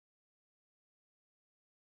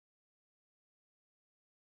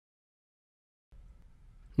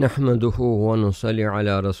نحمده ونصلي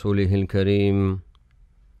على رسوله الكريم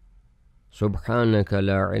سبحانك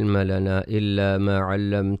لا علم لنا إلا ما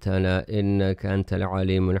علمتنا إنك أنت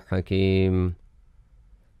العليم الحكيم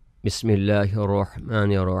بسم الله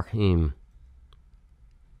الرحمن الرحيم.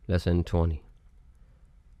 Lesson 20.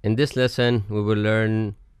 In this lesson we will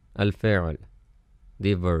learn al-fi'l,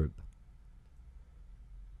 the verb.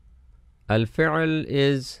 Al-fi'l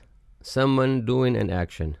is someone doing an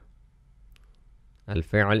action.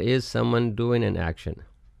 Al-fi'l is someone doing an action.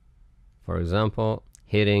 For example,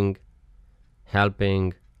 hitting,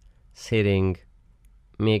 helping, sitting,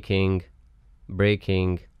 making,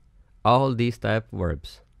 breaking, all these type of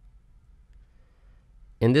verbs.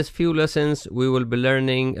 In these few lessons, we will be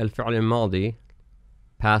learning al-fi'l al-madi,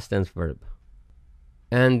 past tense verb.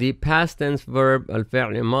 And the past tense verb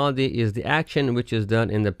al-fi'l al-madi is the action which is done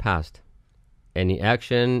in the past. Any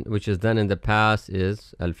action which is done in the past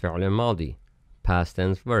is al-fi'l al-madi, past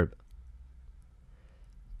tense verb.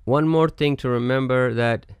 One more thing to remember,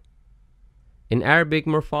 that in Arabic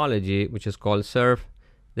morphology, which is called surf,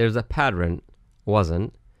 there's a pattern,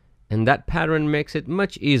 wazn, and that pattern makes it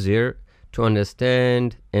much easier to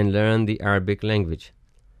understand and learn the Arabic language.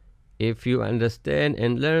 If you understand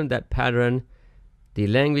and learn that pattern, the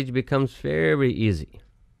language becomes very easy.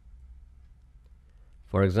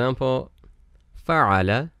 For example,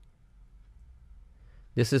 fa'ala,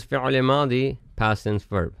 this is fi'l madi, past tense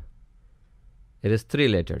verb. It is 3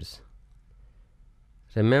 letters.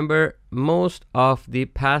 Remember, most of the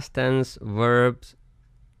past tense verbs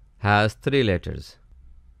has 3 letters.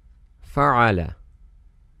 Fa'ala,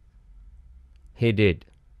 he did.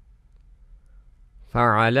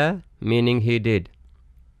 Fa'ala meaning he did.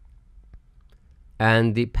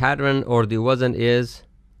 And the pattern or the wazn is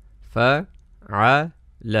fa'ala.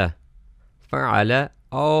 Fa'ala,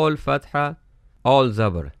 all fatha, all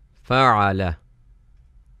zabr. Fa'ala.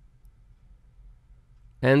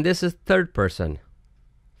 And this is third person.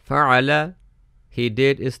 Fa'ala, he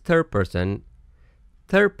did, is third person.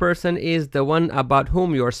 Third person is the one about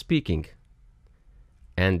whom you are speaking.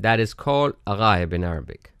 And that is called ghaib in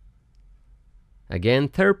Arabic. Again,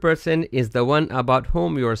 third person is the one about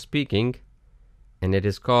whom you are speaking, and it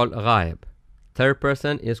is called ghaib. Third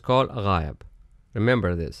person is called ghaib.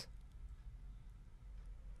 Remember this.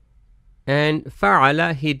 And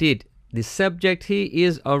fa'ala, he did. The subject, he,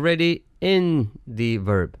 is already in the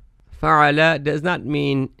verb. Fa'ala does not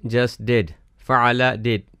mean just did. Fa'ala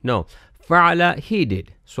did. No. Fa'ala, he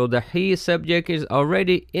did. So the he subject is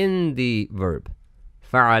already in the verb.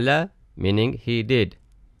 Fa'ala meaning he did.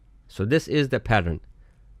 So this is the pattern.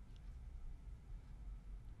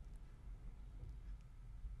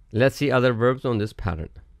 Let's see other verbs on this pattern.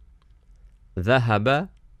 Dhahaba,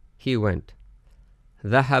 he went.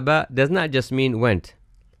 Dhahaba does not just mean went.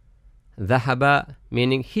 Dhahaba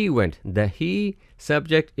meaning he went. The he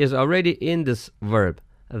subject is already in this verb.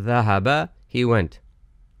 Dhahaba, he went.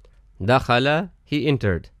 Dakhala, he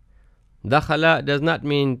entered. Dakhala does not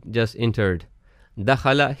mean just entered.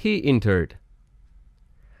 Dakhala, he entered.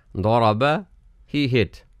 Daraba, he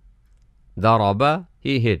hit. Daraba,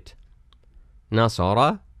 he hit.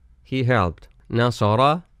 Nasara, he helped.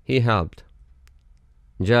 Nasara, he helped.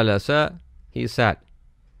 Jalasa, he sat.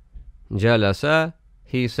 Jalasa,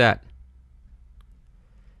 he sat.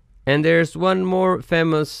 And there's one more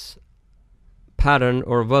famous pattern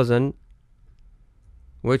or wazn,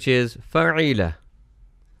 which is fa'ila.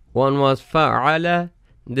 One was fa'ala,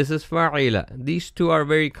 this is fa'ila. These two are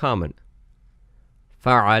very common.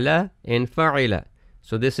 Fa'ala and fa'ila.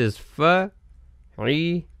 So this is fa'ila.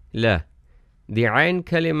 The ayn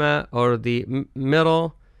kalima or the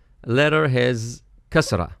middle letter has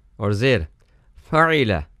kasra or zir.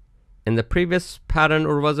 Fa'ila. And the previous pattern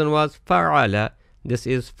or wazn was fa'ala. This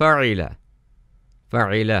is fa'ila.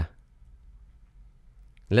 Fa'ila.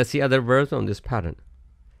 Let's see other verbs on this pattern.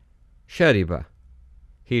 Shariba,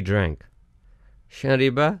 he drank.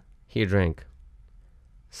 Shariba, he drank.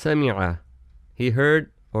 Sami'a, he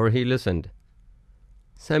heard or he listened.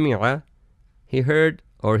 Sami'a, he heard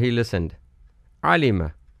or he listened.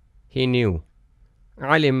 Alima, he knew.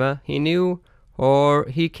 Alima, he knew or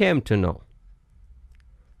he came to know.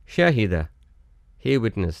 Shahida, he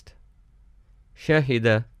witnessed.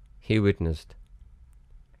 Shahida, he witnessed.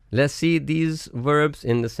 Let's see these verbs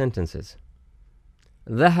in the sentences.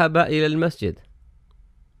 Dhahaba ila al-masjid,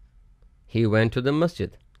 he went to the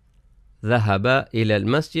masjid. Dhahaba ila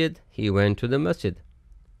al-masjid, he went to the masjid.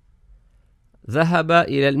 Dhahaba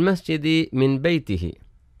ila al-masjidi min baytihi,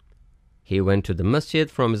 he went to the masjid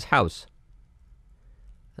from his house.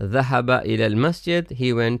 Dhahaba ila al-masjid,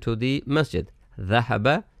 he went to the masjid.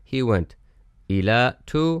 Dhahaba, he went. Ila,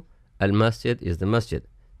 to, al-masjid is the masjid.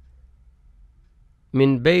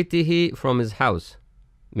 من بيته, from his house.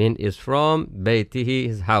 Min is from, بيته,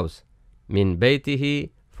 his house. من بيته,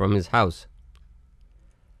 from his house.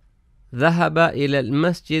 ذهب إلى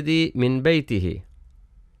المسجد من بيته.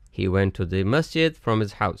 He went to the masjid from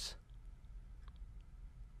his house.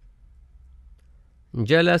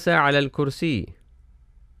 جلس على الكرسي.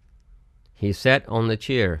 He sat on the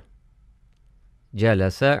chair.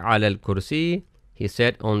 جلس على الكرسي. He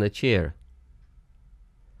sat on the chair.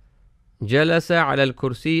 جلس على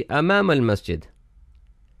الكرسي أمام المسجد.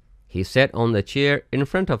 He sat on the chair in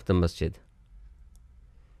front of the masjid.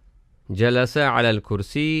 جلس على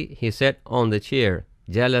الكرسي. He sat on the chair.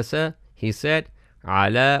 جلس, he sat,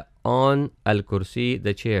 على, on, الكرسي,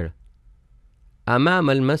 the chair. أمام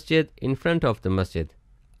المسجد, in front of the masjid.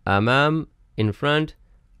 أمام, in front,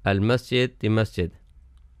 المسجد, the masjid.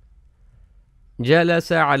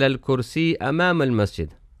 جلس على الكرسي أمام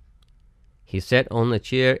المسجد. He sat on a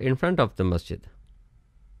chair in front of the masjid.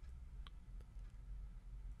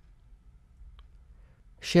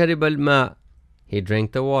 شرب الماء. He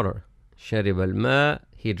drank the water. شرب الماء.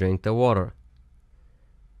 He drank the water.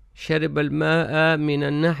 شرب الماء من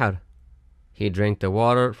النهر. He drank the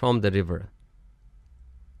water from the river.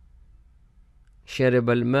 شرب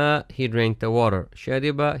الماء. He drank the water.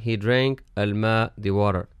 شرب, he drank, الماء, the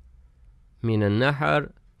water. من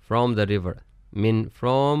النهر, from the river. من,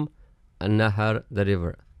 from, النهر, the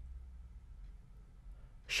river.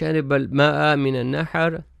 شرب الماء من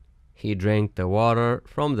النهر. He drank the water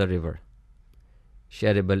from the river.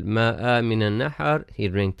 شرب الماء من النهر. He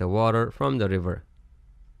drank the water from the river.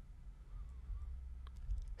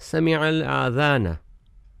 سمع الآذان.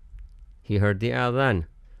 He heard the آذان.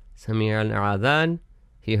 سمع الآذان.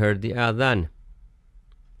 He heard the آذان.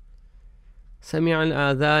 سمع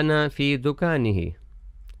الآذان في دكانه.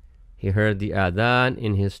 He heard the آذان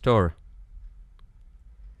in his store.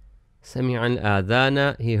 سمع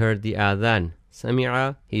الآذان. He heard the آذان.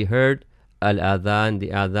 سمع, he heard, الآذان, the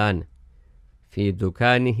آذان. في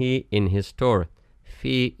دكانه, in his store.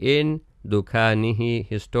 في, in, دكانه,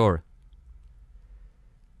 his store.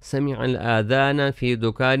 سمع الآذان في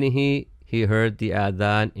دكانه. He heard the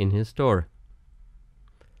آذان in his store.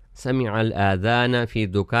 سمع الآذان في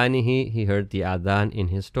دكانه. He heard the آذان in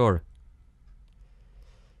his store.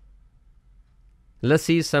 Let's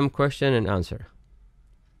see some question and answer.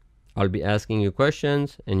 I'll be asking you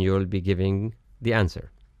questions and you'll be giving the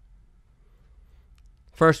answer.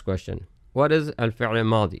 First question. What is الفعل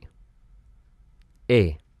الماضي?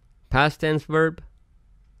 A. Past tense verb.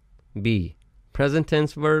 B. Present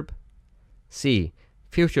tense verb. C.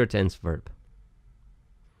 Future tense verb.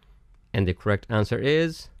 And the correct answer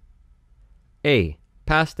is A.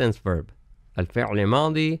 Past tense verb. الفعل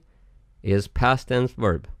الماضي is past tense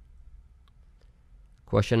verb.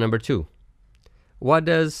 Question number 2. What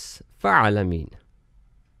does فعل mean?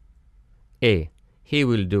 A. He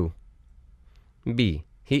will do. B.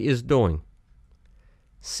 He is doing.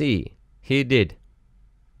 C. He did.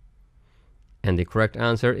 And the correct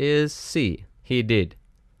answer is C. He did.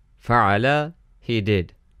 فعل, he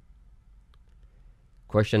did.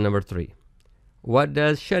 Question number 3. What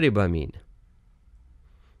does شرب mean?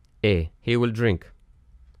 A. He will drink.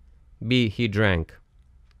 B. He drank.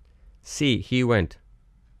 C. He went.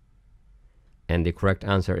 And the correct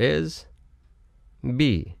answer is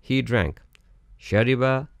B. He drank.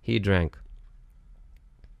 شرب, he drank.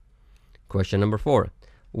 Question number 4.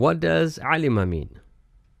 What does علم mean?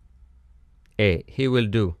 A. He will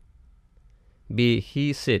do. B.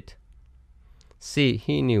 He sit. C.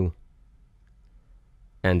 He knew.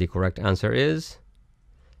 And the correct answer is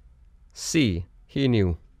C. He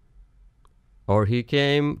knew. Or he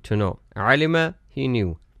came to know. علم, he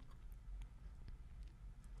knew.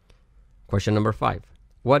 Question number 5.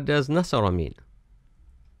 What does نصر mean?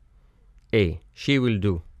 A. She will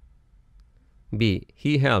do. B.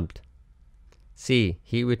 He helped. C.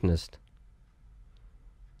 He witnessed.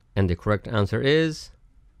 And the correct answer is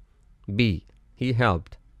B. He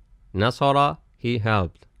helped. نصر, he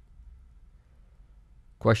helped.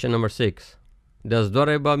 Question number 6. Does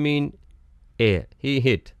ضرب mean A. He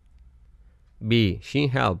hit. B. She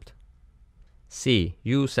helped. C.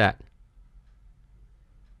 You sat.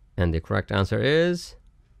 And the correct answer is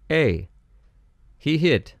A. He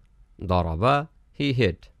hit. ضرب, he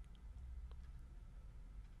hit.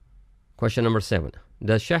 Question number 7.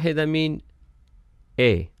 Does شهد mean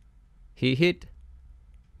A. He hit.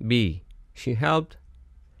 B. She helped.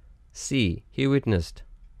 C. He witnessed.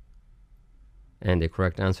 And the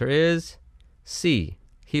correct answer is C.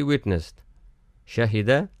 He witnessed.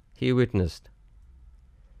 شهد, he witnessed.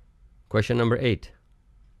 Question number 8.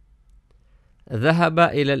 ذهب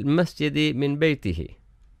إلى المسجد من بيته.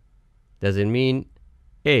 Does it mean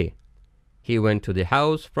A. He went to the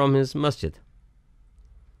house from his masjid.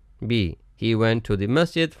 B. He went to the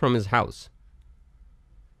masjid from his house.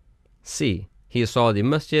 C. He saw the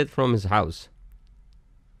masjid from his house.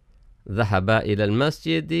 ذهب إلى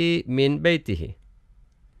المسجد من بيته.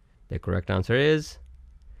 The correct answer is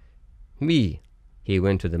B. He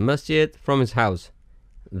went to the masjid from his house.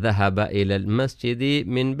 ذهب إلى المسجد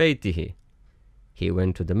من بيته. He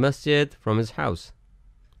went to the masjid from his house.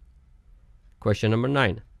 Question number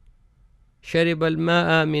 9. شرب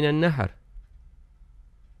الماء من النهر.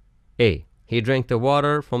 A. He drank the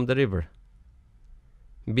water from the river.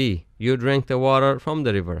 B. You drank the water from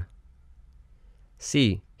the river.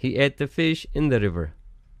 C. He ate the fish in the river.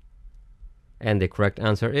 And the correct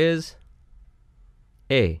answer is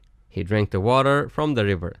A. He drank the water from the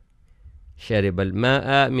river. شرب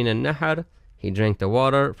الماء من النهر. He drank the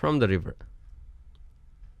water from the river.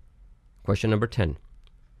 Question number 10.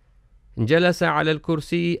 جلس على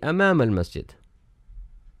الكرسي أمام المسجد.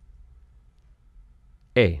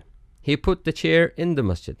 A. He put the chair in the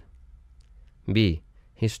masjid. B.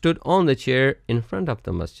 He stood on the chair in front of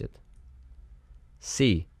the masjid.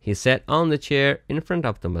 C. He sat on the chair in front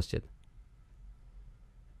of the masjid.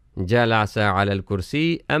 جلس على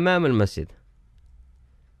الكرسي أمام المسجد.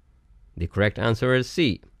 The correct answer is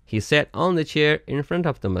C. He sat on the chair in front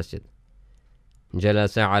of the masjid.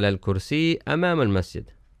 جلس على الكرسي أمام المسجد.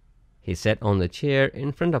 He sat on the chair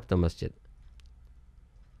in front of the masjid.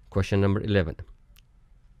 Question number 11.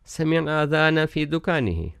 سمع الآذان في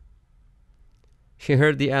دكانه. She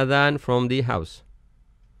heard the adhan from the house.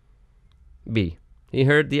 B. He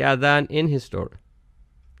heard the adhan in his store.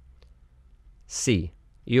 C.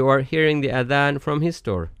 You are hearing the adhan from his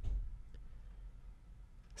store.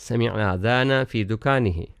 سمع الآذان في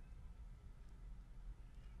دكانه.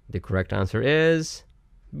 The correct answer is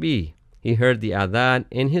B. He heard the adhan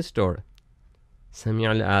in his store.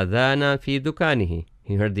 سمع الآذان في دكانه.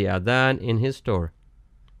 He heard the adhan in his store.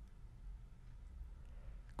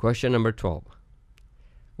 Question number 12.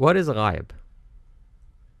 What is غائب?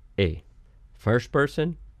 A. First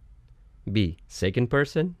person. B. Second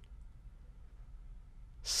person.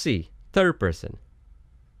 C. Third person.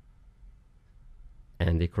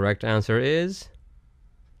 And the correct answer is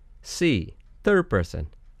C. Third person.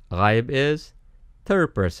 غائب is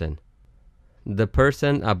third person. The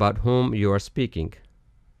person about whom you are speaking.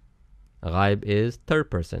 غائب is third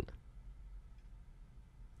person.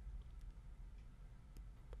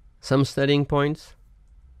 Some studying points.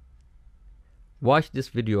 Watch this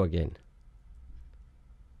video again.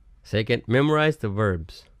 Second, memorize the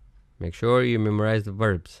verbs. Make sure you memorize the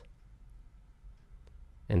verbs.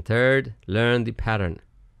 And third, learn the pattern.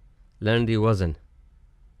 Learn the wazn.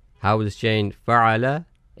 How it's changed fa'ala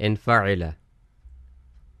and fa'ila.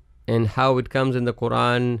 And how it comes in the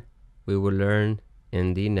Quran, we will learn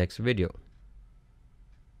in the next video.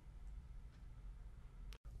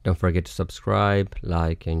 Don't forget to subscribe,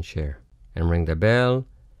 like, and share. And ring the bell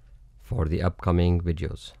for the upcoming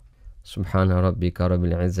videos. سبحان ربك رب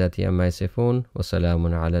العزة عما يصفون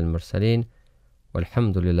وسلام على المرسلين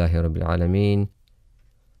والحمد لله رب العالمين.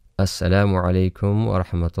 السلام عليكم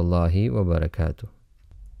ورحمة الله وبركاته.